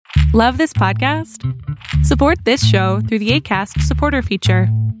Love this podcast? Support this show through the Acast supporter feature.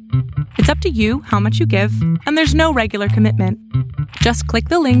 It's up to you how much you give, and there's no regular commitment. Just click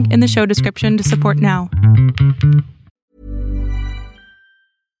the link in the show description to support now.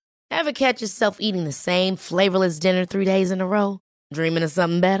 Ever catch yourself eating the same flavorless dinner 3 days in a row? Dreaming of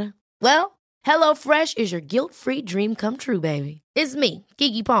something better? Well, HelloFresh is your guilt-free dream come true, baby. It's me,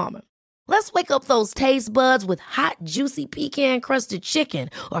 Keke Palmer. Let's wake up those taste buds with hot, juicy pecan-crusted chicken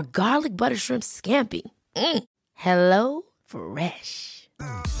or garlic butter shrimp scampi. Hello Fresh.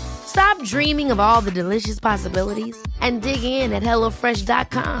 Stop dreaming of all the delicious possibilities and dig in at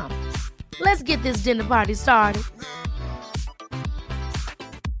HelloFresh.com. Let's get this dinner party started.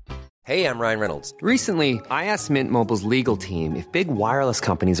 Hey, I'm Ryan Reynolds. Recently, I asked Mint Mobile's legal team if big wireless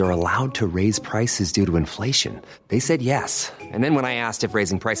companies are allowed to raise prices due to inflation. They said yes. And then when I asked if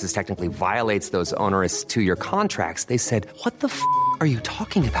raising prices technically violates those onerous 2-year contracts, they said, "What the f*** are you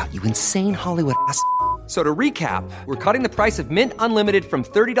talking about, you insane Hollywood ass?" So to recap, we're cutting the price of Mint Unlimited from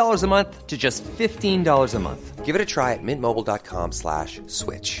 $30 a month to just $15 a month. Give it a try at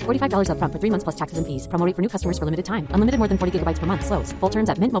mintmobile.com/switch. $45 up front for 3 months plus taxes and fees. Promo rate for new customers for limited time. Unlimited more than 40 gigabytes per month. Slows full terms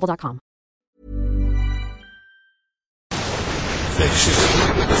at mintmobile.com. Fiction,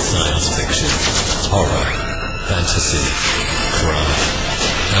 science fiction, horror, fantasy, crime,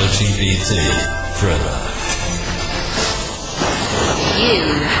 LGBT, thriller. You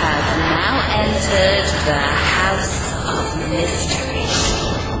have now entered the House of Mystery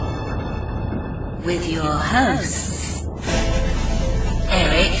with your hosts,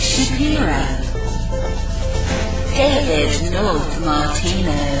 Eric Shapiro, David North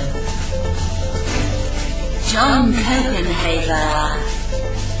Martino, John Copenhaver,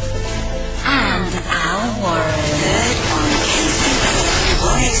 and Al Warren. Heard on KCBQ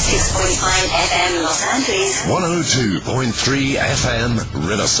 106.5 FM Los Angeles, 102.3 FM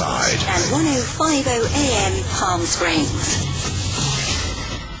Riverside, and 105.0 AM Palm Springs.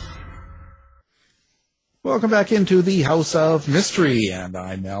 Welcome back into the House of Mystery, and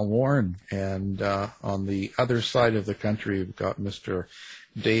I'm Al Warren. And on the other side of the country, we've got Mr.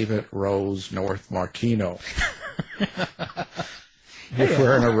 David Rose North Martino. You're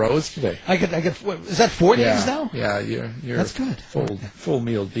wearing a rose today. I get. Is that 4 days now? Yeah, you're That's good. Full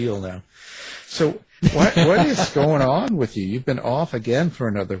meal deal now. So what is going on with you? You've been off again for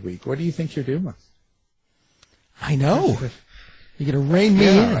another week. What do you think you're doing? I know. You're going to rein me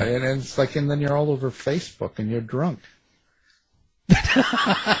in. And it's like, and then you're all over Facebook and you're drunk.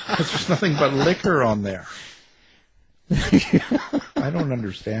 Because there's nothing but liquor on there. I don't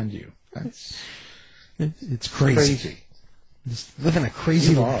understand you. It's crazy. Just living a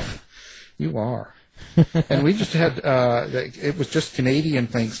crazy life. You are. And we just had, it was just Canadian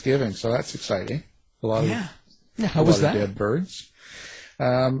Thanksgiving, so that's exciting. A lot of how was that? Dead birds.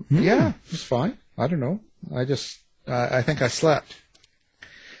 Yeah, it was fine. I don't know. I think I slept.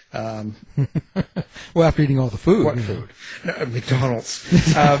 Well, after eating all the food. What food? No, McDonald's.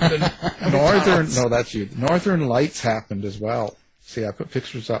 No, that's you. Northern Lights happened as well. See, I put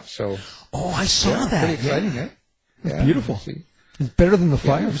pictures up, so. Oh, I saw that. Pretty exciting, eh? Yeah, beautiful. See. It's better than the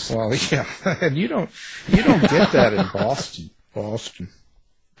fires. Well, yeah, and you don't get that in Boston.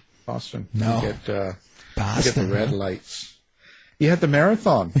 No. You get the red lights. You had the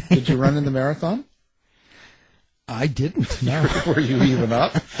marathon. Did you run in the marathon? I didn't. No. Were you even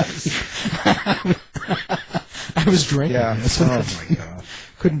up? I was drinking. Yeah. Oh my God.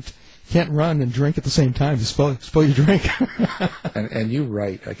 Can't run and drink at the same time. To spill your drink. and you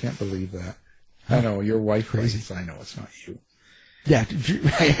write. I can't believe that. I know your wife writes. I know it's not you. Yeah,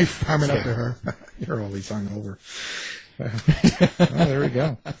 I farm it up to her. You're always hungover. Well, there we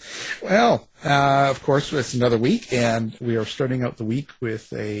go. Well, of course, it's another week, and we are starting out the week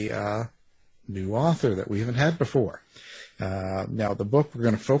with a new author that we haven't had before. Now, the book we're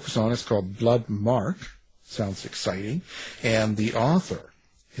going to focus on is called Blood Mark. Sounds exciting. And the author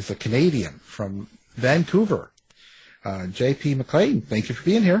is a Canadian from Vancouver, J.P. McLean. Thank you for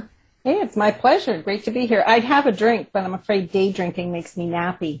being here. Hey, it's my pleasure. Great to be here. I'd have a drink, but I'm afraid day drinking makes me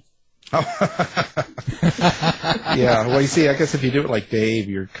nappy. Oh. Yeah, well, you see, I guess if you do it like Dave,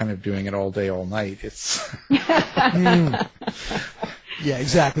 you're kind of doing it all day, all night. It's Yeah,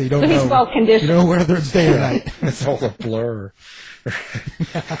 exactly. You don't He's know. well-conditioned. You know whether it's day or night. It's all a blur.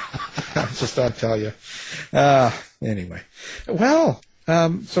 I'll tell you. Anyway. Well,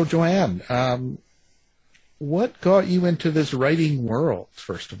 so Joanne, what got you into this writing world,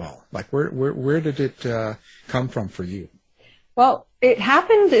 first of all? Like, where did it come from for you? Well, it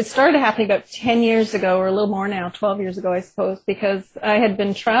started happening about 10 years ago, or a little more now, 12 years ago, I suppose, because I had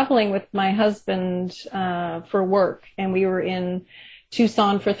been traveling with my husband for work, and we were in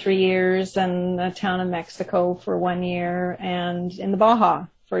Tucson for 3 years, and a town in Mexico for 1 year, and in the Baja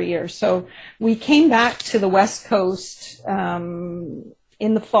for a year. So we came back to the West Coast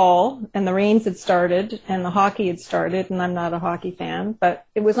in the fall, and the rains had started, and the hockey had started, and I'm not a hockey fan, but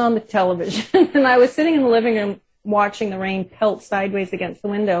it was on the television, and I was sitting in the living room watching the rain pelt sideways against the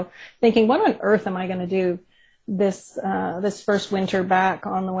window, thinking, what on earth am I going to do this first winter back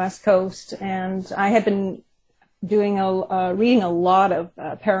on the West Coast? And I had been reading a lot of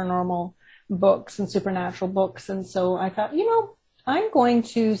paranormal books and supernatural books, and so I thought, I'm going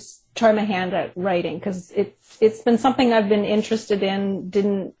to try my hand at writing, because it's been something I've been interested in.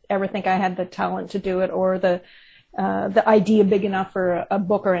 Didn't ever think I had the talent to do it or the idea big enough for a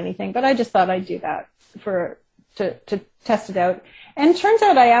book or anything, but I just thought I'd do that to test it out. And turns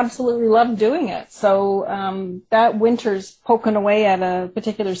out I absolutely love doing it. So that winter's poking away at a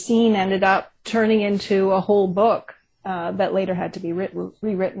particular scene ended up turning into a whole book that later had to be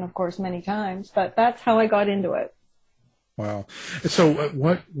rewritten, of course, many times. But that's how I got into it. Wow. So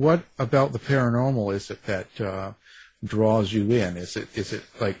what about the paranormal is it that draws you in? Is it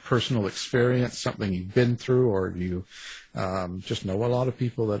like personal experience, something you've been through, or you just know a lot of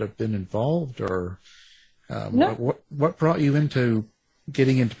people that have been involved, or No. What brought you into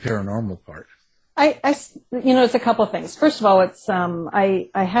getting into paranormal part? It's a couple of things. First of all, it's I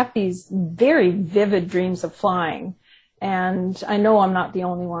have these very vivid dreams of flying, and I know I'm not the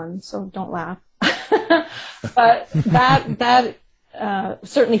only one, so don't laugh. But that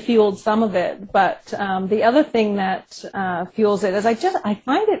certainly fueled some of it. But the other thing that fuels it is I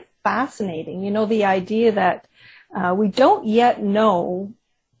find it fascinating. The idea that we don't yet know.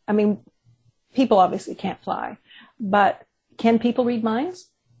 I mean, people obviously can't fly, but can people read minds?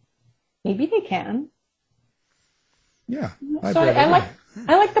 Maybe they can. Yeah. So I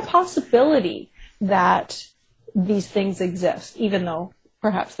like the possibility that these things exist, even though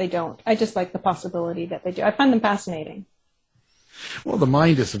perhaps they don't. I just like the possibility that they do. I find them fascinating. Well, the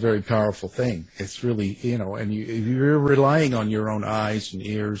mind is a very powerful thing. It's really, and you're relying on your own eyes and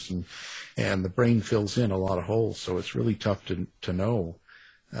ears, and the brain fills in a lot of holes. So it's really tough to know.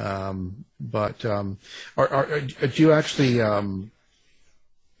 But do you actually,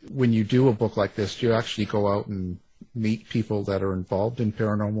 when you do a book like this, do you actually go out and meet people that are involved in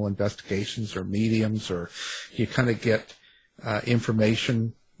paranormal investigations or mediums, or you kind of get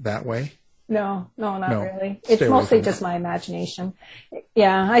information that way? No, not really. It's mostly just my imagination.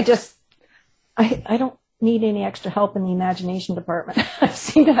 Yeah, I don't need any extra help in the imagination department. I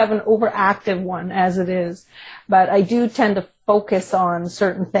seem to have an overactive one as it is, but I do tend to focus on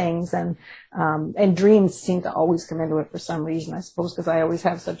certain things, and dreams seem to always come into it for some reason, I suppose, because I always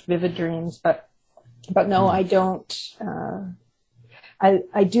have such vivid dreams. But no, I don't.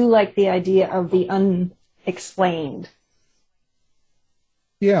 I do like the idea of the unexplained.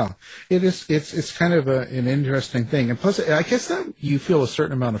 Yeah, it is. It's kind of an interesting thing, and plus, I guess that you feel a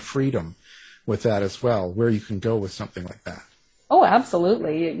certain amount of freedom with that as well, where you can go with something like that. Oh,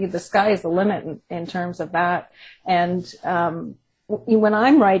 absolutely. The sky is the limit in terms of that. And when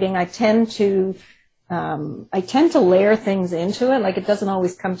I'm writing, I tend to layer things into it. Like, it doesn't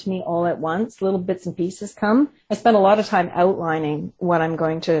always come to me all at once. Little bits and pieces come. I spend a lot of time outlining what I'm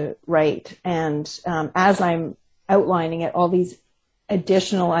going to write. And as I'm outlining it, all these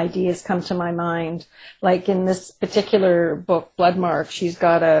additional ideas come to my mind. Like in this particular book, Bloodmark, she's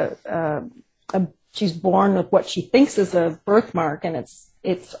got she's born with what she thinks is a birthmark, and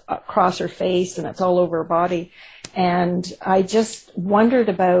it's across her face and it's all over her body. And I just wondered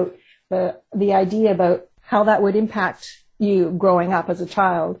about the idea about how that would impact you growing up as a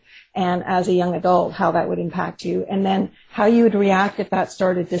child and as a young adult, how that would impact you, and then how you would react if that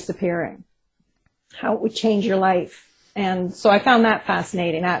started disappearing, how it would change your life. And so I found that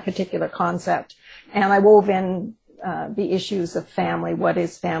fascinating, that particular concept. And I wove in the issues of family. What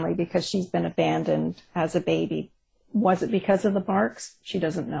is family? Because she's been abandoned as a baby. Was it because of the marks? She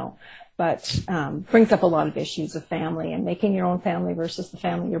doesn't know. But brings up a lot of issues of family and making your own family versus the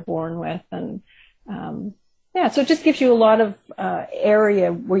family you're born with. And so it just gives you a lot of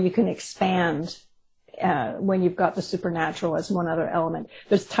area where you can expand when you've got the supernatural as one other element.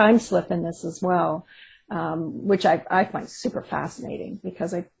 There's time slip in this as well. Which I find super fascinating,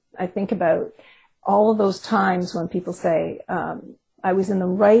 because I think about all of those times when people say, I was in the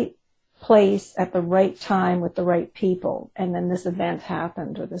right place at the right time with the right people, and then this event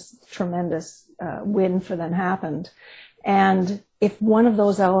happened, or this tremendous win for them happened. And if one of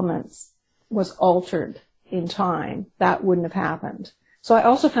those elements was altered in time, that wouldn't have happened. So I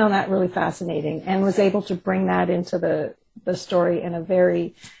also found that really fascinating, and was able to bring that into the story in a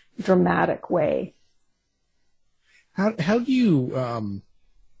very dramatic way. How do you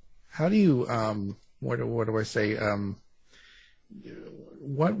what do I say?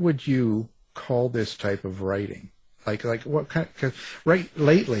 What would you call this type of writing? Like what kind? Cause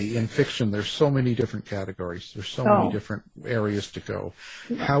lately in fiction, there's so many different categories. There's so many different areas to go.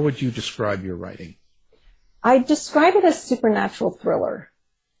 How would you describe your writing? I describe it as supernatural thriller.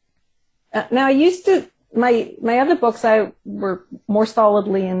 Now, I used to my other books. I were more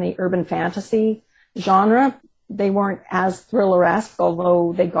solidly in the urban fantasy genre. They weren't as thriller-esque,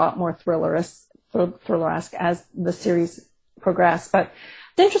 although they got more thriller-esque as the series progressed. But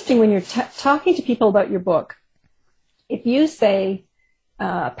it's interesting when you're talking to people about your book. If you say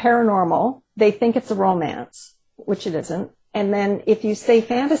paranormal, they think it's a romance, which it isn't. And then if you say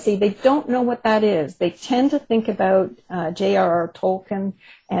fantasy, they don't know what that is. They tend to think about J.R.R. Tolkien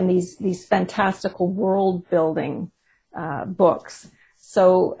and these fantastical world-building books.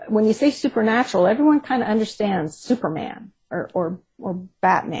 So when you say supernatural, everyone kind of understands Superman or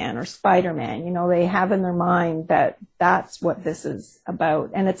Batman or Spider-Man. You know, they have in their mind that that's what this is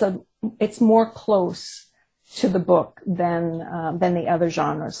about, and it's more close to the book than the other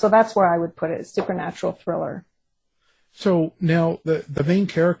genres. So that's where I would put it: supernatural thriller. So now the main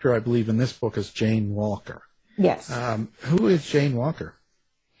character, I believe, in this book is Jane Walker. Yes. Who is Jane Walker?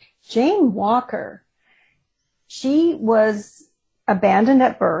 Jane Walker. She was abandoned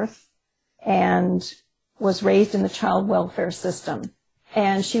at birth and was raised in the child welfare system.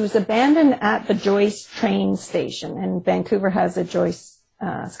 And she was abandoned at the Joyce train station. And Vancouver has a Joyce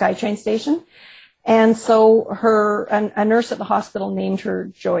SkyTrain station. And so a nurse at the hospital named her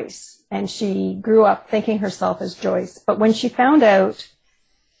Joyce. And she grew up thinking herself as Joyce. But when she found out,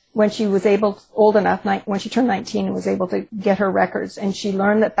 when she was when she turned 19 and was able to get her records, and she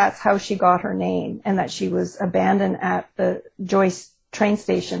learned that that's how she got her name and that she was abandoned at the Joyce train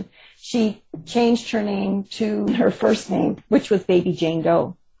station, she changed her name to her first name, which was Baby Jane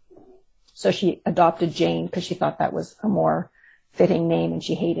Doe. So she adopted Jane because she thought that was a more fitting name, and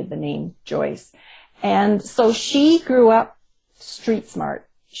she hated the name Joyce. And so she grew up street smart.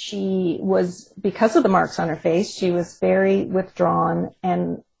 She was, because of the marks on her face, she was very withdrawn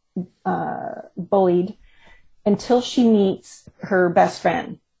and bullied until she meets her best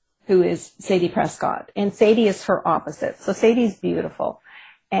friend, who is Sadie Prescott. And Sadie is her opposite. So Sadie's beautiful.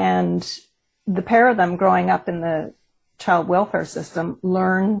 And the pair of them, growing up in the child welfare system,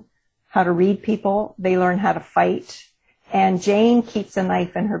 learn how to read people. They learn how to fight. And Jane keeps a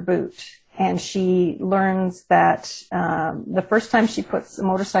knife in her boot. And she learns that the first time she puts a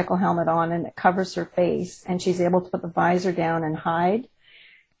motorcycle helmet on and it covers her face, and she's able to put the visor down and hide,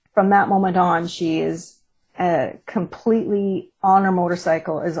 from that moment on, she is completely on her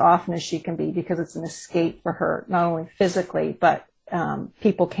motorcycle as often as she can be, because it's an escape for her, not only physically, but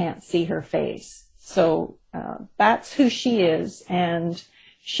people can't see her face. So that's who she is, and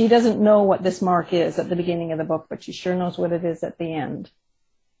she doesn't know what this mark is at the beginning of the book, but she sure knows what it is at the end.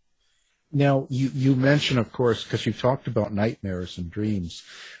 Now, you mentioned, of course, because you talked about nightmares and dreams.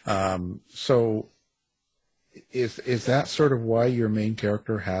 So is that sort of why your main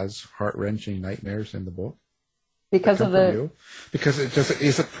character has heart-wrenching nightmares in the book? Because of the... Because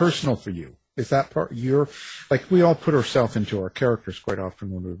is it personal for you? Is that part like we all put ourselves into our characters quite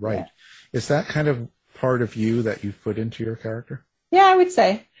often when we write. Yeah. Is that kind of part of you that you put into your character? Yeah, I would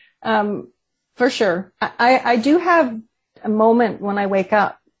say, for sure. I do have a moment when I wake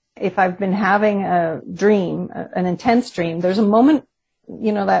up. If I've been having a dream, an intense dream, there's a moment,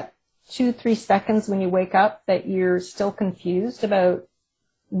 that 2-3 seconds when you wake up that you're still confused about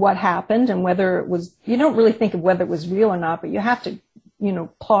what happened and whether it was, you don't really think of whether it was real or not, but you have to,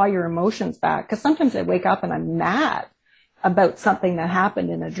 claw your emotions back. Because sometimes I wake up and I'm mad about something that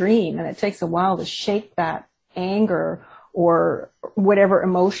happened in a dream, and it takes a while to shake that anger or whatever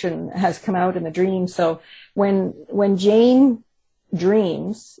emotion has come out in the dream. So when Jane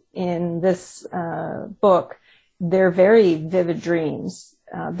dreams in this book, they're very vivid dreams.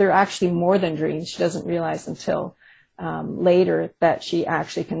 They're actually more than dreams. She doesn't realize until later that she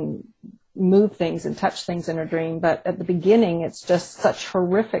actually can move things and touch things in her dream. But at the beginning, it's just such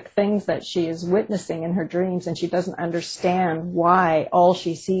horrific things that she is witnessing in her dreams, and she doesn't understand why all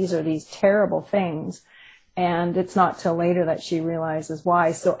she sees are these terrible things. And it's not till later that she realizes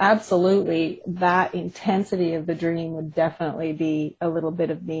why. So absolutely, that intensity of the dream would definitely be a little bit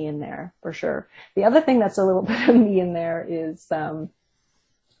of me in there, for sure. The other thing that's a little bit of me in there is I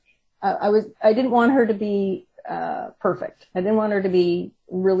didn't want her to be perfect. I didn't want her to be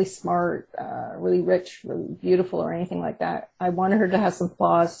really smart, really rich, really beautiful, or anything like that. I wanted her to have some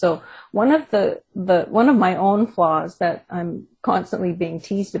flaws. So one of my own flaws that I'm constantly being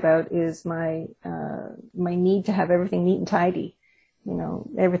teased about is my need to have everything neat and tidy. You know,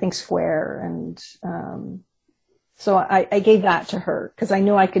 everything square, and so I gave that to her because I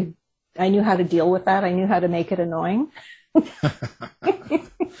knew I knew how to deal with that. I knew how to make it annoying.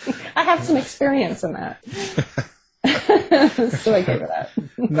 I have some experience in that. So I gave her that.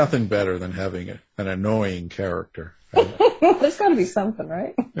 Nothing better than having an annoying character. There's got to be something,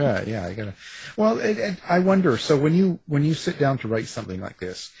 right? Yeah, I gotta. Well, I wonder. So when you sit down to write something like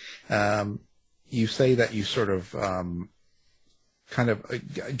this, you say that you sort of kind of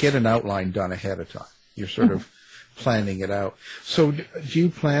get an outline done ahead of time. You're sort of planning it out. So do you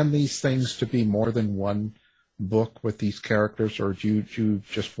plan these things to be more than one book with these characters, or do you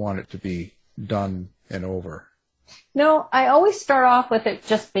just want it to be done and over? No, I always start off with it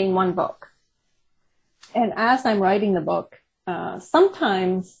just being one book. And as I'm writing the book,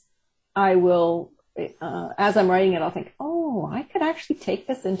 sometimes I will, as I'm writing it, I'll think, oh, I could actually take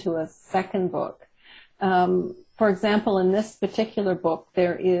this into a second book. For example, in this particular book,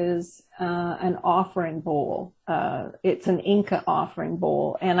 there is an offering bowl. It's an Inca offering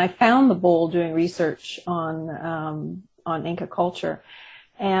bowl. And I found the bowl doing research on Inca culture.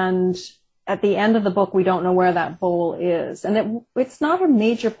 And at the end of the book, we don't know where that bowl is. And it's not a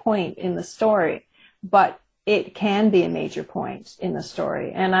major point in the story, but it can be a major point in the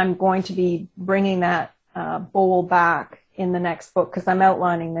story. And I'm going to be bringing that bowl back in the next book because I'm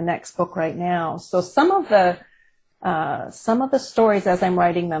outlining the next book right now. So some of the stories as I'm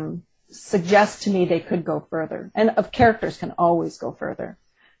writing them suggest to me they could go further. And of characters can always go further.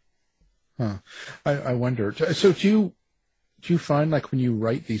 Huh. I wonder. So do you find, like, when you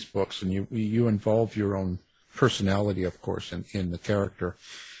write these books and you involve your own personality, of course, in the character,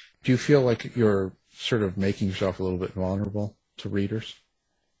 do you feel like you're sort of making yourself a little bit vulnerable to readers?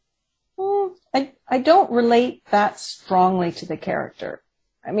 I don't relate that strongly to the character.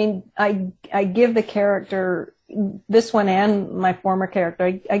 I mean, I give the character, this one and my former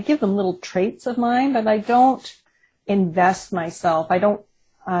character, I give them little traits of mine, but I don't invest myself. I don't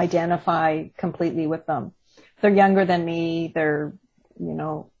identify completely with them. They're younger than me. They're,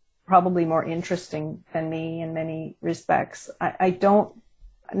 probably more interesting than me in many respects. I don't.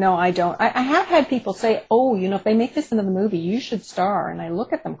 I have had people say, oh, if they make this into the movie, you should star. And I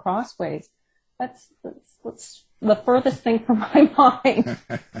look at them crossways. That's the furthest thing from my mind.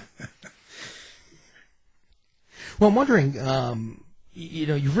 Well, I'm wondering,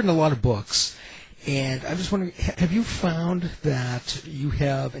 you've written a lot of books, and I'm just wondering, have you found that you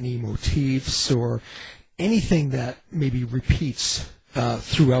have any motifs or anything that maybe repeats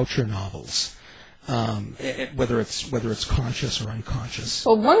throughout your novels, whether it's conscious or unconscious?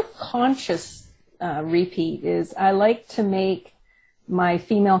 Well, one conscious repeat is I like to make my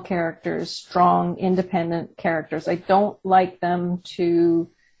female characters strong, independent characters. I don't like them to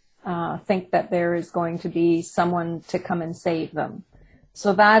think that there is going to be someone to come and save them.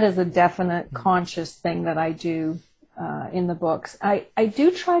 So that is a definite conscious thing that I do in the books. I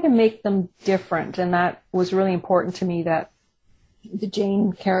do try to make them different, and that was really important to me, that the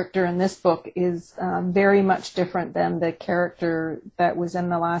Jane character in this book is very much different than the character that was in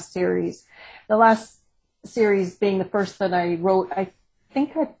the last series. The last series being the first that I wrote, I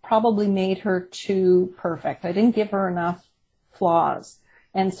think I probably made her too perfect. I didn't give her enough flaws.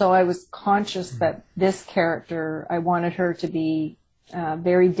 And so I was conscious that this character, I wanted her to be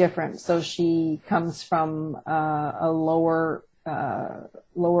very different. So she comes from a lower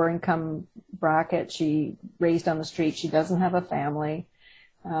income bracket. She raised on the street. She doesn't have a family.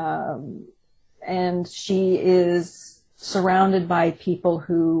 And she is surrounded by people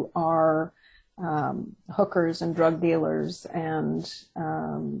who are hookers and drug dealers and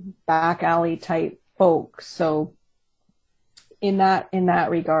back alley type folk. So in that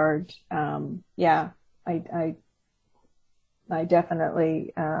regard, I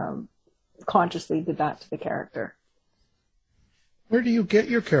definitely consciously did that to the character. Where do you get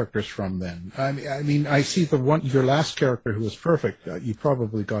your characters from then? I mean, I see your last character who was perfect. You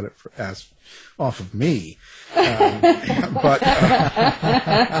probably got it off of me. But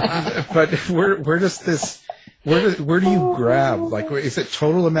where does this? Where do you grab? Like, is it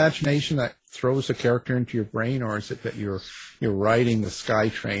total imagination that throws a character into your brain, or is it that you're riding the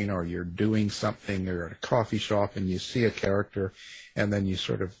SkyTrain, or you're doing something, you're at a coffee shop and you see a character, and then you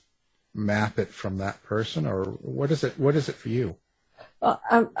sort of map it from that person, or what is it? What is it for you? Well,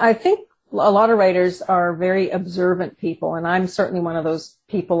 I think a lot of writers are very observant people, and I'm certainly one of those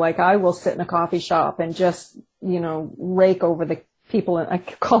people. Like, I will sit in a coffee shop and just rake over the people, and I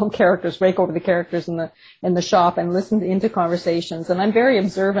call them characters, rake over the characters in the shop and listen into conversations. And I'm very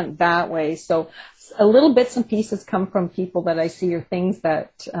observant that way. So a little bits and pieces come from people that I see or things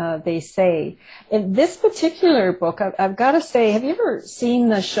that they say. In this particular book, I've got to say, have you ever seen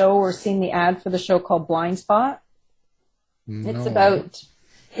the show or seen the ad for the show called Blind Spot? No.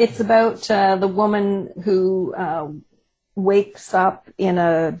 It's about the woman who wakes up in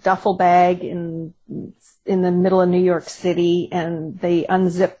a duffel bag in the middle of New York City, and they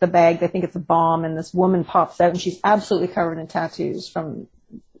unzip the bag. They think it's a bomb, and this woman pops out, and she's absolutely covered in tattoos from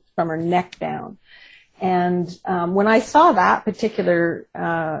her neck down. And when I saw that particular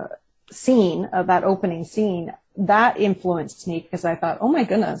scene, that opening scene, that influenced me, because I thought, oh my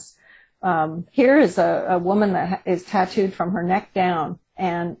goodness, here is a woman that is tattooed from her neck down,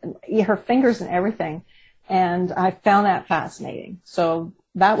 and her fingers and everything. And I found that fascinating. So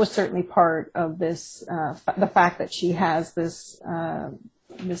that was certainly part of this, the fact that she has this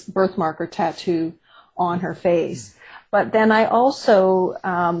birthmark or tattoo on her face. But then I also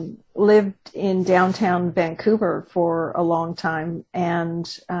lived in downtown Vancouver for a long time,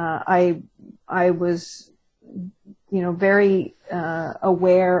 and I was, very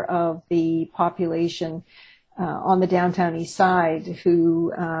aware of the population on the downtown east side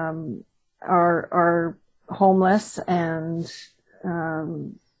who are homeless and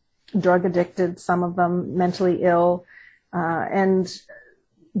drug addicted, some of them mentally ill, and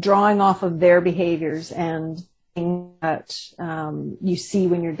drawing off of their behaviors and that you see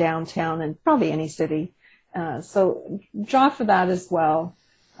when you're downtown and probably any city. So draw for that as well.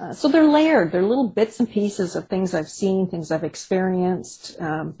 So they're layered. They're little bits and pieces of things I've seen, things I've experienced,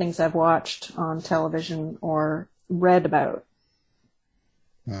 things I've watched on television or read about.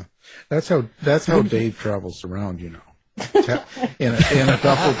 That's how Dave travels around, in a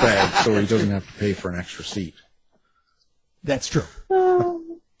duffel bag, so he doesn't have to pay for an extra seat. That's true.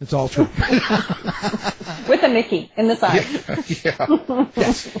 It's all true. With a Mickey in the side. Yeah.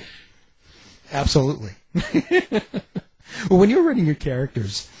 Yes. Absolutely. Well, when you're writing your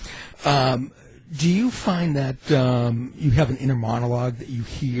characters, do you find that you have an inner monologue that you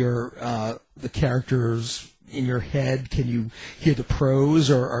hear the characters in your head? Can you hear the prose,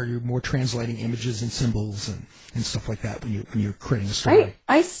 or are you more translating images and symbols and stuff like that when you're creating a story?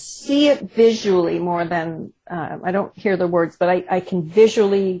 I see it visually more than I don't hear the words, but I can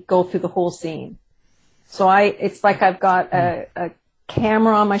visually go through the whole scene. So it's like I've got a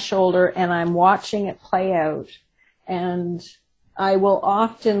camera on my shoulder and I'm watching it play out, and I will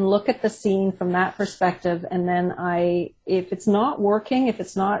often look at the scene from that perspective, and then if it's not working, if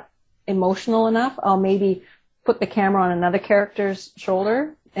it's not emotional enough, I'll maybe put the camera on another character's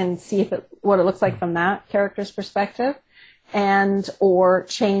shoulder and see what it looks like from that character's perspective, or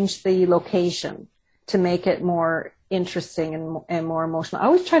change the location to make it more interesting and more emotional. I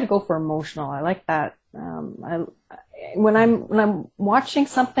always try to go for emotional. I like that. When I'm watching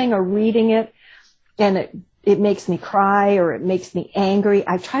something or reading it, and it makes me cry or it makes me angry,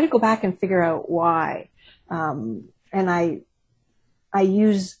 I try to go back and figure out why. And I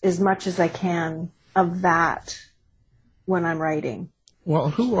use as much as I can of that when I'm writing. Well,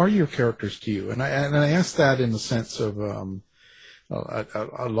 who are your characters to you? And I ask that in the sense of a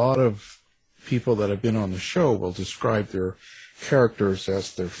lot of people that have been on the show will describe their characters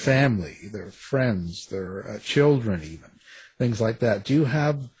as their family, their friends, their children, even things like that. Do you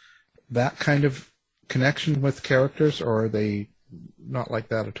have that kind of connection with characters, or are they not like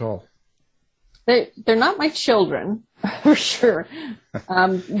that at all? They're not my children, for sure.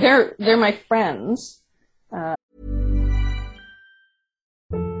 They're my friends.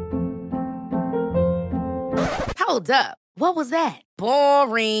 Hold up. What was that?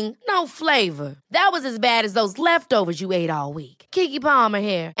 Boring. No flavor. That was as bad as those leftovers you ate all week. Keke Palmer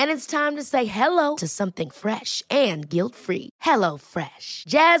here. And it's time to say hello to something fresh and guilt-free. Hello Fresh.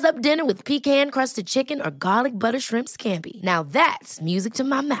 Jazz up dinner with pecan-crusted chicken or garlic butter shrimp scampi. Now that's music to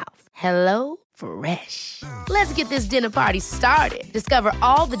my mouth. Hello Fresh. Let's get this dinner party started. Discover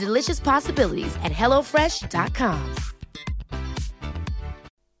all the delicious possibilities at HelloFresh.com.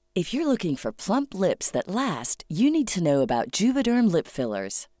 If you're looking for plump lips that last, you need to know about Juvederm lip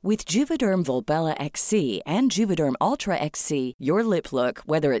fillers. With Juvederm Volbella XC and Juvederm Ultra XC, your lip look,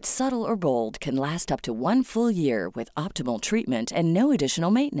 whether it's subtle or bold, can last up to 1 full year with optimal treatment and no additional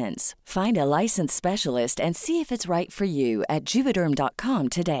maintenance. Find a licensed specialist and see if it's right for you at Juvederm.com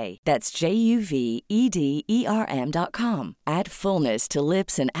today. That's JUVEDERM.com. Add fullness to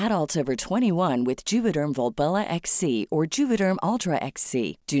lips in adults over 21 with Juvederm Volbella XC or Juvederm Ultra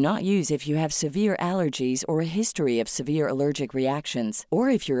XC. Do not use if you have severe allergies or a history of severe allergic reactions, or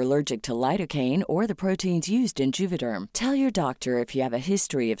if you're allergic to lidocaine or the proteins used in Juvederm. Tell your doctor if you have a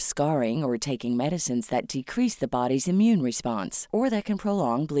history of scarring or taking medicines that decrease the body's immune response or that can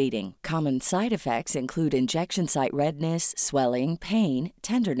prolong bleeding. Common side effects include injection site redness, swelling, pain,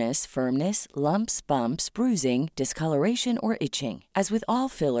 tenderness, firmness, lumps, bumps, bruising, discoloration, or itching. As with all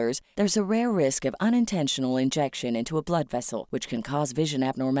fillers, there's a rare risk of unintentional injection into a blood vessel, which can cause vision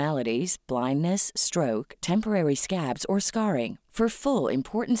abnormalities, blindness, stroke, temporary scabs, or scarring. For full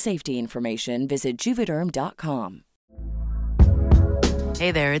important safety information, visit Juvederm.com.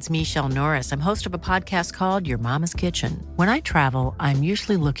 Hey there, it's Michelle Norris. I'm host of a podcast called Your Mama's Kitchen. When I travel, I'm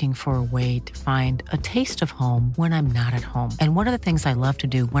usually looking for a way to find a taste of home when I'm not at home. And one of the things I love to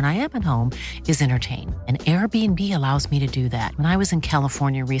do when I am at home is entertain. And Airbnb allows me to do that. When I was in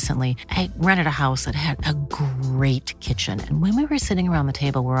California recently, I rented a house that had a great kitchen. And when we were sitting around the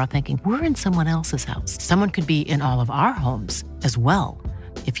table, we're all thinking, we're in someone else's house. Someone could be in all of our homes as well.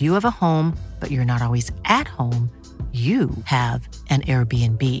 If you have a home, but you're not always at home, you have an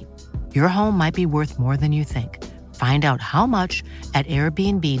Airbnb. Your home might be worth more than you think. Find out how much at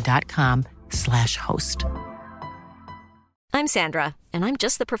airbnb.com/host. I'm Sandra, and I'm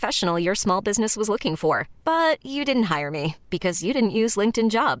just the professional your small business was looking for. But you didn't hire me because you didn't use LinkedIn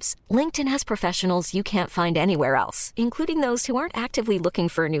Jobs. LinkedIn has professionals you can't find anywhere else, including those who aren't actively looking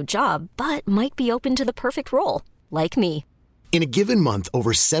for a new job, but might be open to the perfect role, like me. In a given month,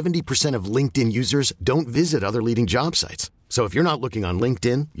 over 70% of LinkedIn users don't visit other leading job sites. So if you're not looking on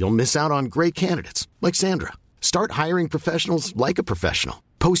LinkedIn, you'll miss out on great candidates like Sandra. Start hiring professionals like a professional.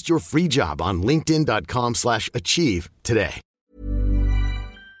 Post your free job on linkedin.com/achieve today.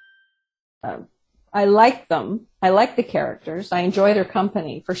 I like them. I like the characters. I enjoy their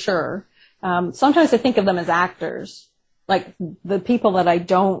company for sure. Sometimes I think of them as actors, like the people that I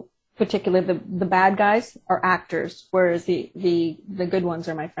don't, particularly the bad guys, are actors, whereas the good ones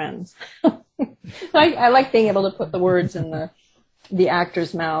are my friends. I like being able to put the words in the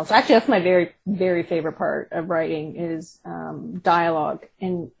actors' mouths. Actually, that's my very, very favorite part of writing is dialogue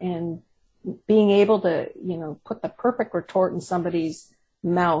and being able to, put the perfect retort in somebody's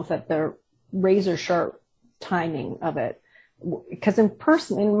mouth at the razor sharp timing of it. Because in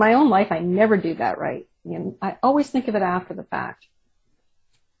my own life, I never do that right. I always think of it after the fact.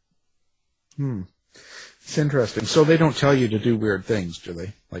 It's interesting. So they don't tell you to do weird things, do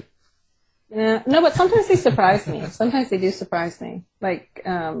they? No, but sometimes they surprise me. Sometimes they do surprise me. Like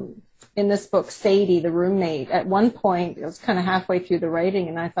in this book, Sadie, the roommate, at one point, it was kind of halfway through the writing,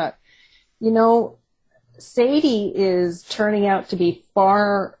 and I thought, Sadie is turning out to be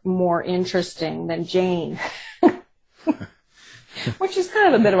far more interesting than Jane. Which is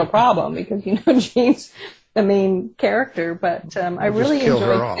kind of a bit of a problem because, Jane's the main character, but I really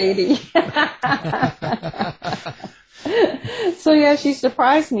enjoyed Sadie. So yeah, she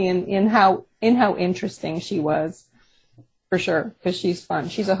surprised me in how interesting she was, for sure, because she's fun.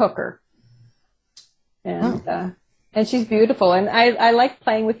 She's a hooker, and she's beautiful. And I like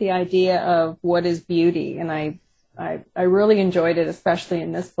playing with the idea of what is beauty, and I really enjoyed it, especially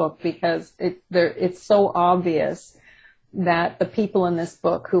in this book, because it's so obvious that the people in this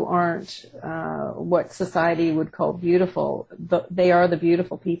book who aren't what society would call beautiful, they are the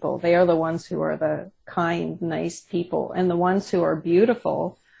beautiful people. They are the ones who are the kind, nice people. And the ones who are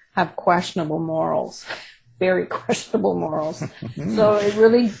beautiful have questionable morals, very questionable morals. So it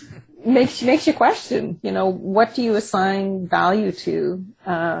really makes you question, what do you assign value to?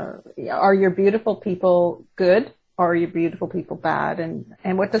 Are your beautiful people good? Are your beautiful people bad?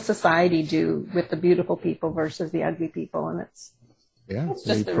 And what does society do with the beautiful people versus the ugly people? And it's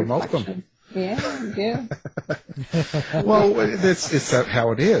just a promote reflection. them. Yeah. Well, it's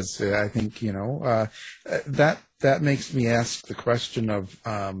how it is. I think, that makes me ask the question of,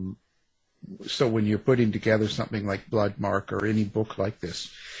 so when you're putting together something like Bloodmark or any book like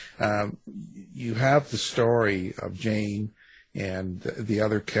this, you have the story of Jane and the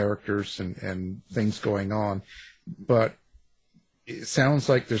other characters and things going on, but it sounds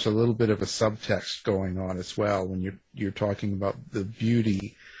like there's a little bit of a subtext going on as well when you're talking about the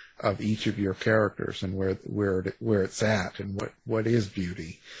beauty of each of your characters and where it's at and what is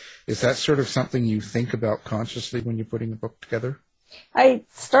beauty. Is that sort of something you think about consciously when you're putting a book together? I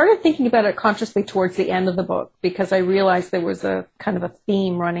started thinking about it consciously towards the end of the book because I realized there was a kind of a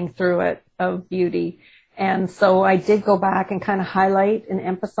theme running through it of beauty. And so I did go back and kind of highlight and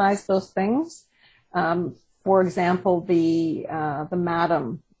emphasize those things. For example, the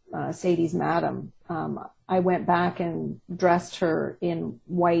madam, Sadie's madam, I went back and dressed her in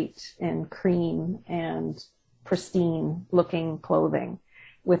white and cream and pristine looking clothing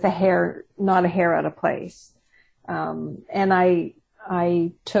with not a hair out of place. And I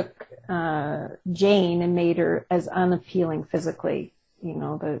I took Jane and made her as unappealing physically, you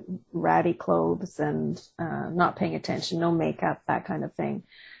know, the ratty clothes and not paying attention, no makeup, that kind of thing.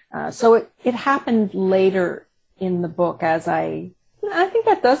 So it happened later in the book as I think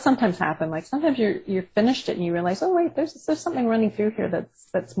that does sometimes happen. Like sometimes you're finished it and you realize, oh wait, there's something running through here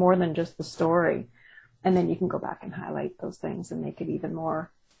that's more than just the story. And then you can go back and highlight those things and make it even more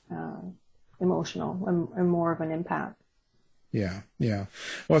emotional and more of an impact. Yeah, yeah.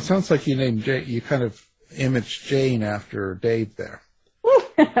 Well, it sounds like you kind of imaged Jane after Dave there.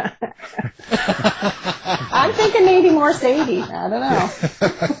 I'm thinking maybe more Sadie. I don't know.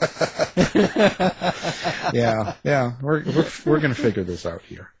 Yeah. We're going to figure this out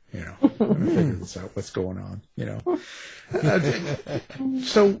here. You know, we're going to figure this out. What's going on? You know.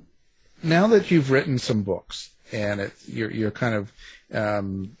 So now that you've written some books and you're kind of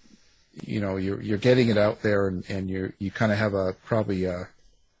you know, you're getting it out there and you kind of have probably a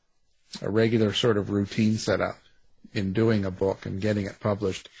regular sort of routine set up in doing a book and getting it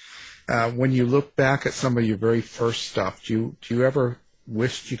published. When you look back at some of your very first stuff, do you ever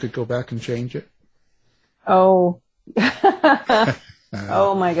wish you could go back and change it? Oh,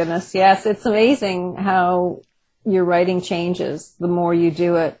 oh my goodness. Yes. It's amazing how your writing changes the more you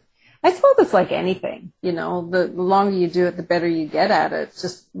do it. I suppose it's like anything, you know, the longer you do it, the better you get at it. It's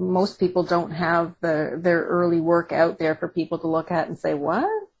just most people don't have their early work out there for people to look at and say, what?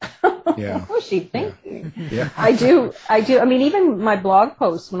 Yeah. What was she thinking? Yeah. I do. I mean, even my blog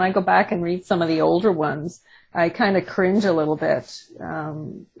posts, when I go back and read some of the older ones, I kind of cringe a little bit.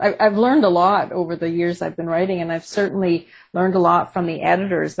 I've learned a lot over the years I've been writing, and I've certainly learned a lot from the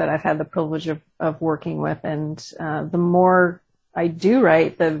editors that I've had the privilege of working with. And the more I do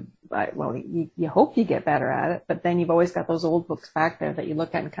write, you hope you get better at it, but then you've always got those old books back there that you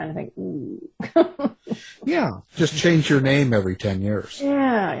look at and kind of think, ooh. Yeah, just change your name every 10 years.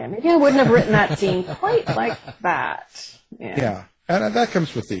 Yeah, maybe I wouldn't have written that scene quite like that. Yeah. And that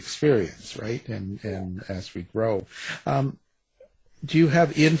comes with the experience, right? And as we grow. Do you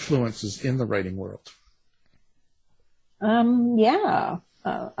have influences in the writing world? Yeah.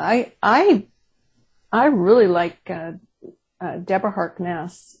 I really like Deborah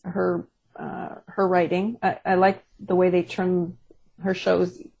Harkness, her writing. I like the way they turn her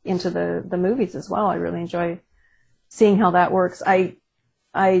shows into the movies as well. I really enjoy seeing how that works. I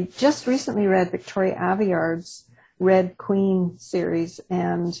just recently read Victoria Aveyard's Red Queen series,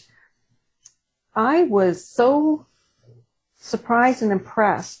 and I was so surprised and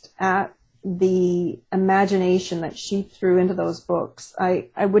impressed at the imagination that she threw into those books. I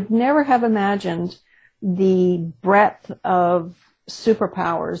would never have imagined the breadth of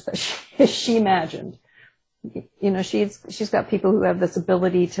superpowers that she imagined. You know, she's got people who have this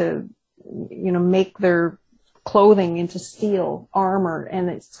ability to, you know, make their clothing into steel armor, and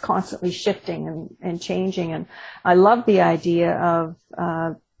it's constantly shifting and changing. And I love the idea of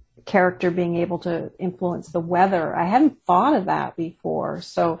character being able to influence the weather. I hadn't thought of that before.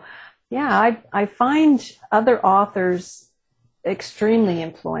 So, yeah, I find other authors extremely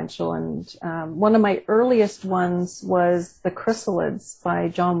influential, and one of my earliest ones was The Chrysalids by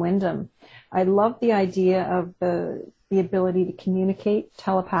John Wyndham. I love the idea of the ability to communicate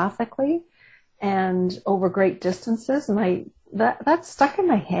telepathically and over great distances, and that stuck in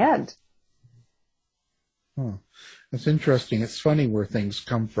my head. That's interesting. It's funny where things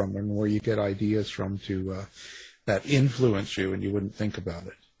come from and where you get ideas from that influence you, and you wouldn't think about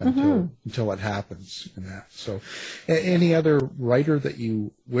it until it happens. And that. So, any other writer that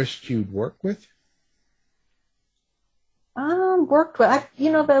you wished you'd work with? Worked with,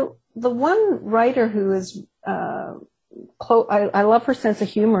 the one writer who is I love her sense of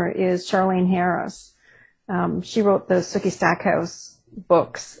humor is Charlaine Harris. She wrote the Sookie Stackhouse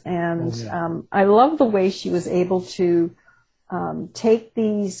books, and I love the way she was able to take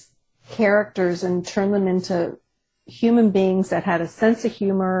these characters and turn them into human beings that had a sense of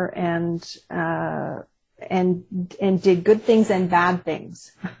humor and did good things and bad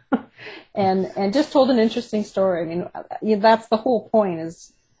things, and just told an interesting story. I mean, that's the whole point.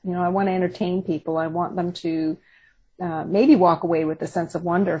 Is, I want to entertain people. I want them to maybe walk away with a sense of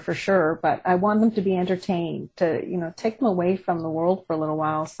wonder for sure, but I want them to be entertained, to take them away from the world for a little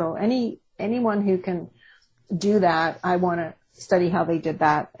while. So anyone who can do that, I want to study how they did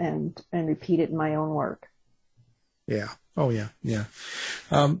that and repeat it in my own work. Yeah. Oh, yeah. Yeah.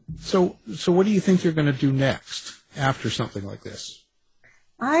 So what do you think you're going to do next after something like this?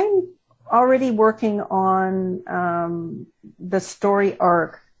 I'm already working on the story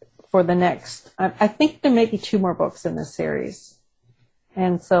arc for the next. I think there may be 2 more books in this series.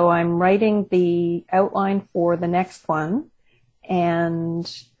 And so I'm writing the outline for the next one. And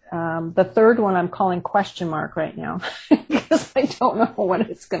the third one I'm calling question mark right now because I don't know what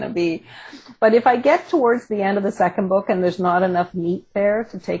it's going to be. But if I get towards the end of the second book and there's not enough meat there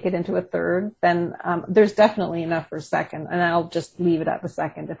to take it into a third, then there's definitely enough for a second. And I'll just leave it at the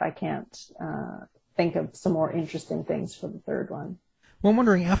second if I can't think of some more interesting things for the third one. Well, I'm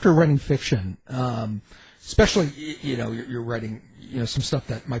wondering, after writing fiction, especially, you're writing, some stuff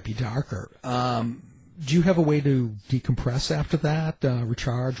that might be darker. Do you have a way to decompress after that,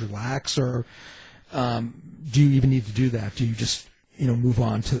 recharge, relax, or do you even need to do that? Do you just, move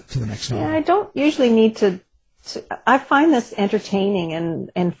on to the next novel? Yeah, I don't usually need to I find this entertaining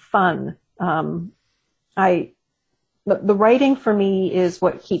and fun. The writing for me is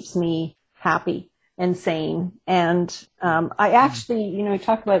what keeps me happy and sane. And I actually, you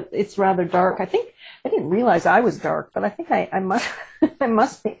talk about it's rather dark. I think I didn't realize I was dark, but I think I must I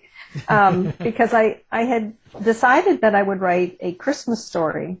must be. Because I had decided that I would write a Christmas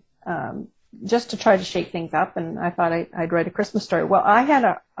story, just to try to shake things up, and I thought I'd write a Christmas story. Well, I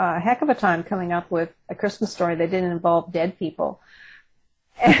had a heck of a time coming up with a Christmas story that didn't involve dead people.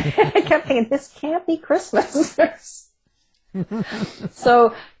 And I kept thinking, this can't be Christmas.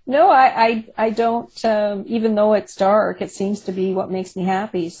 So, no, I don't, even though it's dark, it seems to be what makes me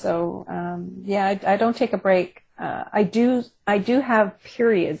happy. So, I don't take a break. I do have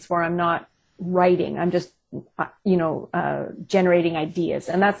periods where I'm not writing. I'm just, generating ideas.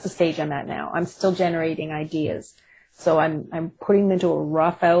 And that's the stage I'm at now. I'm still generating ideas. So I'm putting them into a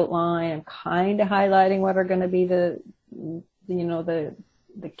rough outline. I'm kind of highlighting what are going to be the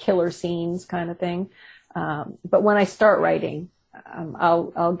killer scenes kind of thing. But when I start writing,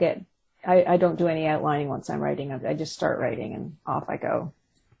 I don't do any outlining once I'm writing. I just start writing and off I go.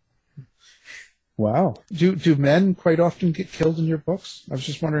 Wow. Do men quite often get killed in your books? I was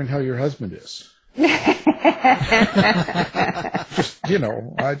just wondering how your husband is. Just,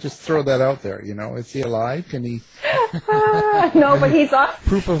 I just throw that out there, is he alive? Can he? No, but he's off.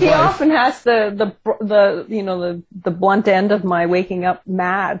 Proof of he life. Often has the blunt end of my waking up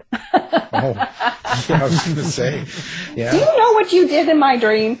mad. Oh, I was going to say, yeah. Do you know what you did in my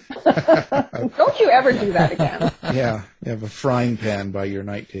dream? Don't you ever do that again. Yeah, you have a frying pan by your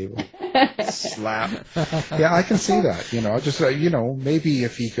night table. Slap. Yeah, I can see that. Just maybe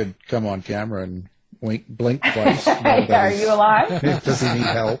if he could come on camera and blink twice. Are you alive? Does he need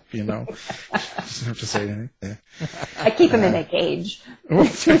help? Doesn't have to say anything. Yeah. I keep him in a cage.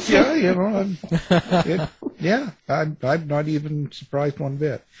 I'm not even surprised one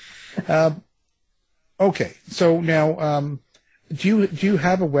bit. Okay, so now, do you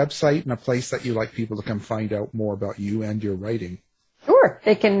have a website and a place that you like people to come find out more about you and your writing? Sure.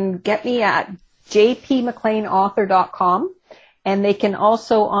 They can get me at jpmcleanauthor.com, and they can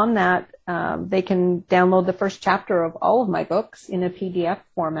also on that, they can download the first chapter of all of my books in a PDF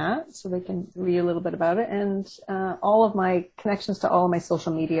format, so they can read a little bit about it, and all of my connections to all of my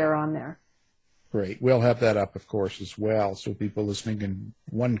social media are on there. Great. We'll have that up, of course, as well, so people listening can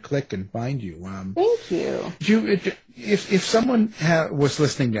one click and find you. Thank you. If someone was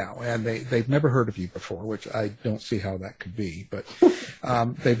listening now and they've never heard of you before, which I don't see how that could be, but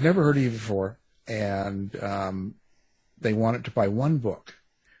they've never heard of you before, and they wanted to buy one book,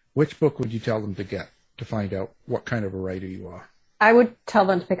 which book would you tell them to get to find out what kind of a writer you are? I would tell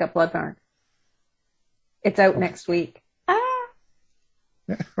them to pick up Bloodmark. It's out next week.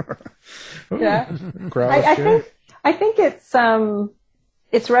 Yeah. I think it's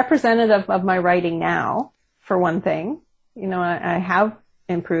representative of my writing now, for one thing. I have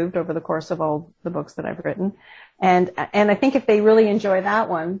improved over the course of all the books that I've written. And I think if they really enjoy that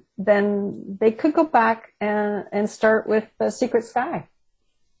one, then they could go back and start with The Secret Sky.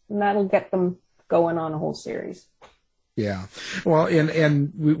 And that'll get them going on a whole series. Yeah. Well,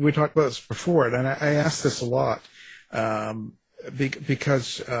 and we talked about this before, and I asked this a lot,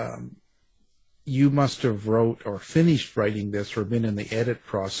 because you must have wrote or finished writing this or been in the edit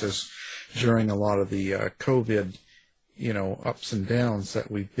process during a lot of the COVID, ups and downs that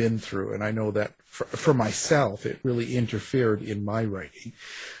we've been through. And I know that for myself, it really interfered in my writing.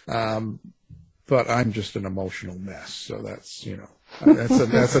 But I'm just an emotional mess. So that's,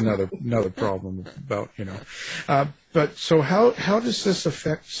 that's another problem about, but so how does this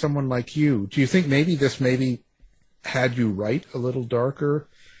affect someone like you? Do you think maybe had you write a little darker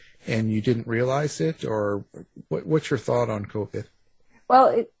and you didn't realize it, or what's your thought on COVID?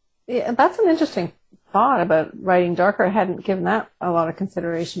 Well, that's an interesting thought about writing darker. I hadn't given that a lot of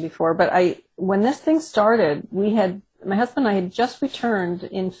consideration before, but when this thing started, my husband and I had just returned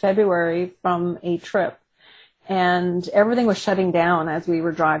in February from a trip, And everything was shutting down as we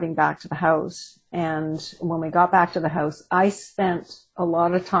were driving back to the house. And when we got back to the house, I spent a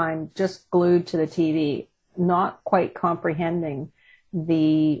lot of time just glued to the TV, not quite comprehending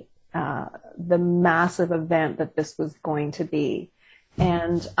the massive event that this was going to be.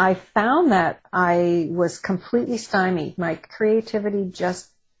 And I found that I was completely stymied. My creativity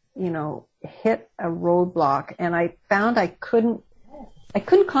just, hit a roadblock, and I found I couldn't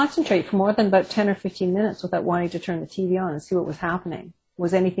concentrate for more than about 10 or 15 minutes without wanting to turn the TV on and see what was happening.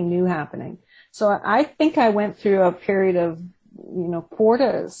 Was anything new happening? So I think I went through a period of, 4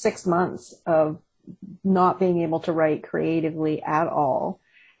 to 6 months of not being able to write creatively at all.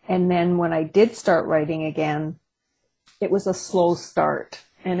 And then when I did start writing again, it was a slow start.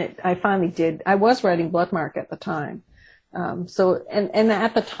 And I finally did. I was writing Bloodmark at the time. And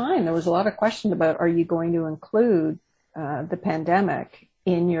at the time, there was a lot of question about, are you going to include the pandemic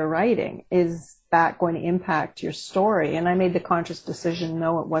in your writing? Is that going to impact your story? And I made the conscious decision,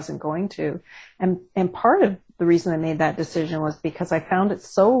 no, it wasn't going to. And part of the reason I made that decision was because I found it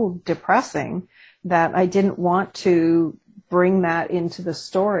so depressing that I didn't want to bring that into the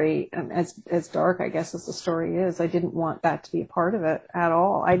story. As dark, I guess, as the story is, I didn't want that to be a part of it at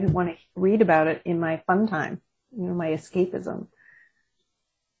all. I didn't want to read about it in my fun time, my escapism.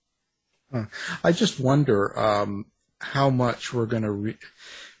 I just wonder how much we're going to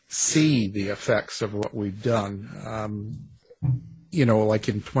see the effects of what we've done, like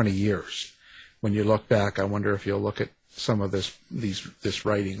in 20 years. When you look back, I wonder if you'll look at some of this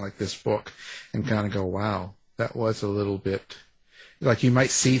writing, like this book, and kind of go, wow, that was a little bit, like you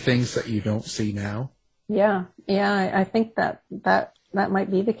might see things that you don't see now. Yeah, I think that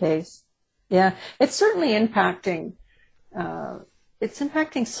might be the case. Yeah, it's certainly impacting. It's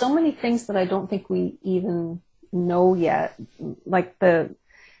impacting so many things that I don't think we even know yet, like the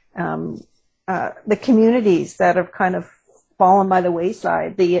communities that have kind of fallen by the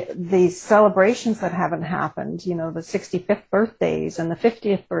wayside, the celebrations that haven't happened, the 65th birthdays and the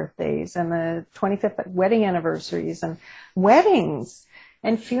 50th birthdays and the 25th wedding anniversaries and weddings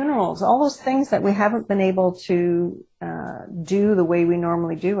and funerals, all those things that we haven't been able to do the way we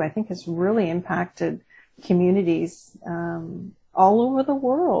normally do, I think has really impacted communities all over the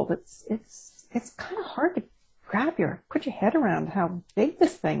world. It's kind of hard to put your head around how big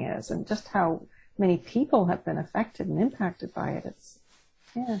this thing is and just how many people have been affected and impacted by it.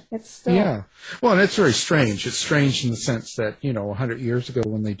 It's still... Yeah. Well, and it's very strange. It's strange in the sense that, 100 years ago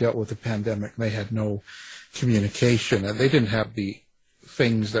when they dealt with the pandemic, they had no communication and they didn't have the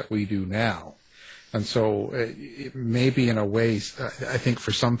things that we do now. And so maybe in a way, I think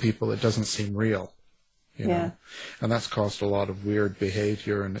for some people it doesn't seem real, know, and that's caused a lot of weird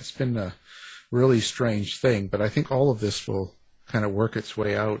behavior, and it's been a really strange thing. But I think all of this will kind of work its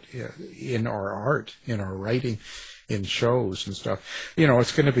way out in our art, in our writing, in shows and stuff.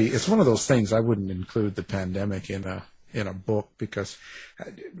 It's one of those things. I wouldn't include the pandemic in a book because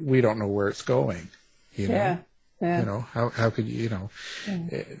we don't know where it's going, Yeah. How could you,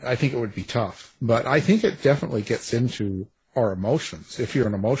 I think it would be tough, but I think it definitely gets into our emotions if you're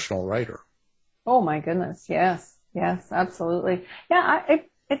an emotional writer. Oh my goodness. Yes, absolutely. Yeah.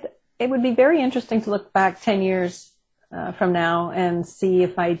 It would be very interesting to look back 10 years from now and see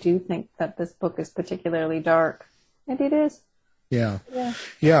if I do think that this book is particularly dark. And it is. Yeah.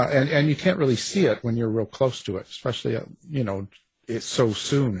 And you can't really see it when you're real close to it, especially, it's so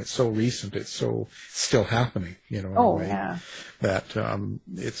soon, it's so recent, it's so still happening, in a way that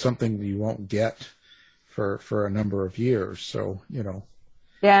it's something that you won't get for a number of years. So,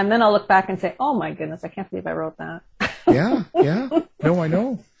 Yeah, and then I'll look back and say, oh my goodness, I can't believe I wrote that. Yeah. No, I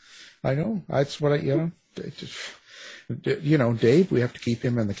know. That's what Dave, we have to keep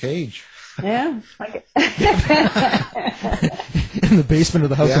him in the cage. Yeah. In the basement of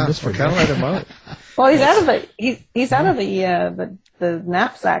the house in Mystery. We can't let him out. Well, he's out of the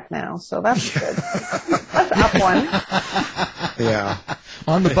knapsack now, so that's good. That's up one. Yeah.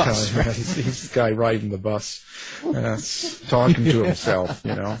 On the bus. Yeah, he's the guy riding the bus. Talking to himself,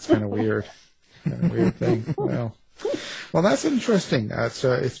 It's kind of weird. Weird thing. Well, that's interesting.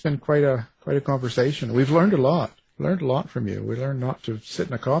 It's been quite a conversation. We've learned a lot. From you. We learned not to sit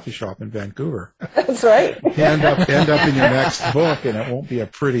in a coffee shop in Vancouver. That's right. End up in your next book, and it won't be a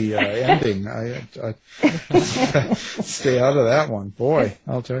pretty ending. I stay out of that one, boy.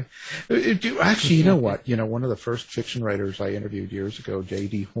 I'll tell you. Actually, you know what? One of the first fiction writers I interviewed years ago,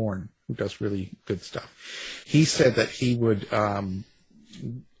 J.D. Horn, who does really good stuff. He said that he would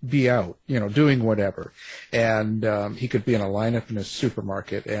be out, doing whatever. And he could be in a lineup in a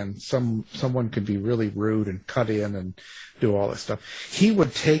supermarket, and someone could be really rude and cut in and do all this stuff. He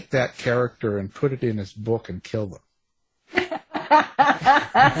would take that character and put it in his book and kill them. and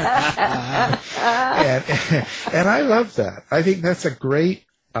I love that. I think that's a great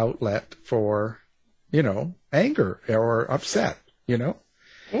outlet for, anger or upset, Yeah.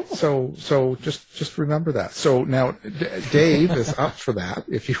 So just remember that. So now Dave is up for that.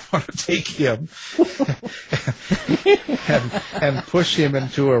 If you want to take him and push him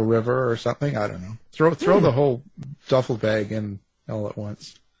into a river or something, I don't know. Throw the whole duffel bag in all at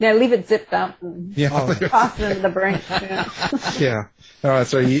once. Yeah, leave it zipped up and toss it into the brink. Yeah. Yeah. No,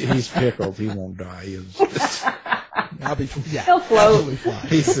 so he's pickled. He won't die. He'll float.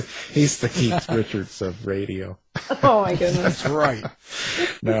 He's the Keith Richards of radio. Oh my goodness. That's right.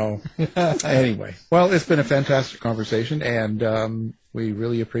 No. Anyway, well, it's been a fantastic conversation, and we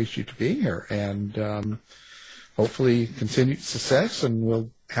really appreciate you being here, and hopefully continued success, and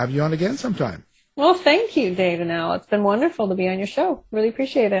we'll have you on again sometime. Well, thank you, Dave and Al. It's been wonderful to be on your show. Really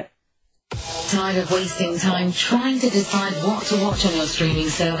appreciate it. Tired of wasting time trying to decide what to watch on your streaming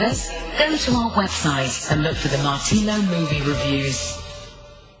service? Go to our website and look for the Martino Movie Reviews.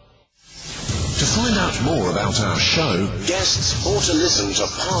 To find out more about our show, guests, or to listen to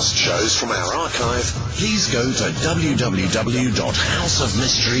past shows from our archive, please go to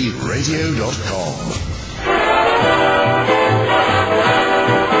www.houseofmysteryradio.com.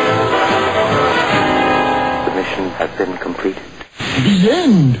 The mission has been completed. The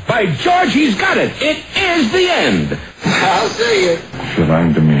end! By George, he's got it! It is the end! I'll say it. If you're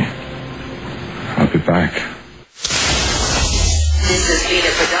lying to me, I'll be back. This has been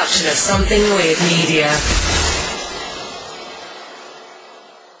a production of Something Weird Media.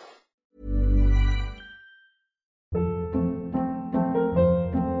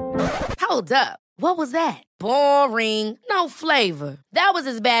 Hold up. What was that? Boring. No flavor. That was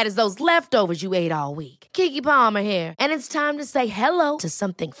as bad as those leftovers you ate all week. Keke Palmer here, and it's time to say hello to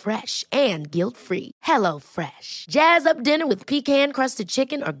something fresh and guilt-free. Hello Fresh. Jazz up dinner with pecan-crusted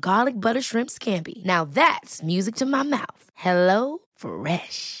chicken or garlic butter shrimp scampi. Now that's music to my mouth. Hello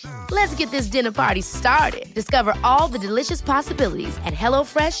Fresh. Let's get this dinner party started. Discover all the delicious possibilities at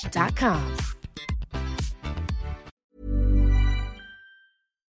HelloFresh.com.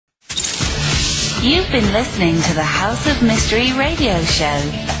 You've been listening to the House of Mystery radio show.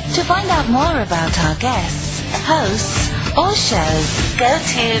 To find out more about our guests, hosts, or shows, go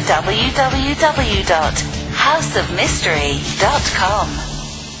to www.houseofmystery.com.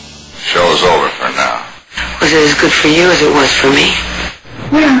 Show's over for now. Was it as good for you as it was for me?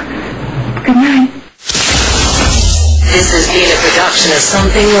 Well, good night. This has been a production of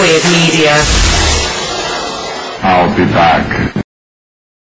Something Weird Media. I'll be back.